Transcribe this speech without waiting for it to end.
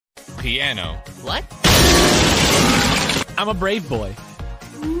piano. What? I'm a brave boy.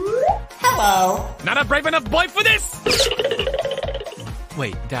 Hello. Not a brave enough boy for this!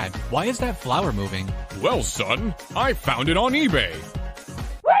 Wait, Dad, why is that flower moving? Well, son, I found it on eBay.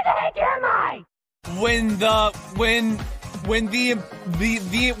 Where the heck am I? When the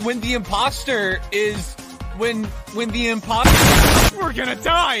imposter is we're gonna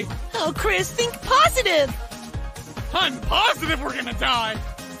die. Oh, Kris, think positive. I'm positive we're gonna die.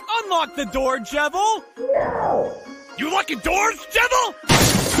 Unlock the door, Jevil. No. You locking doors, Jevil?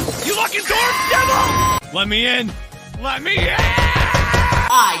 You locking doors, Jevil? Let me in. Let me in.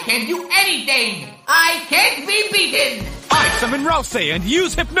 I can do anything. I can't be beaten. I summon Rouse and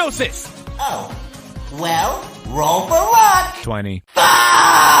use hypnosis. Oh. Well, roll for what? 20.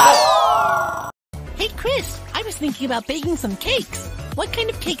 Hey, Kris, I was thinking about baking some cakes. What kind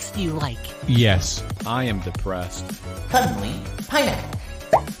of cakes do you like? Yes, I am depressed. Suddenly, pineapple.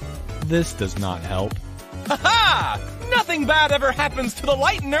 This does not help. Ha-ha! Nothing bad ever happens to the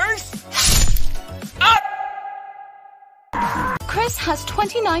Lighteners! Kris has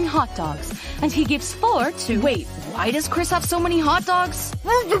 29 hot dogs, and he gives 4 to... Wait, why does Kris have so many hot dogs?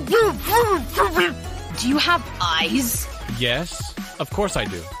 Do you have eyes? Yes, of course I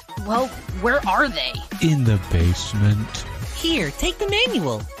do. Well, where are they? In the basement. Here, take the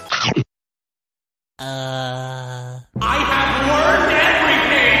manual. I have learned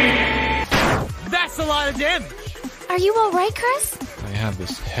everything! That's a lot of damage! Are you alright, Kris? I have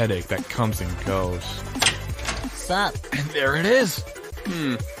this headache that comes and goes. What's up? And there it is!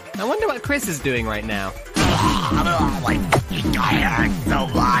 I wonder what Kris is doing right now. I hurt so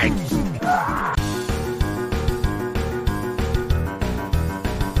much.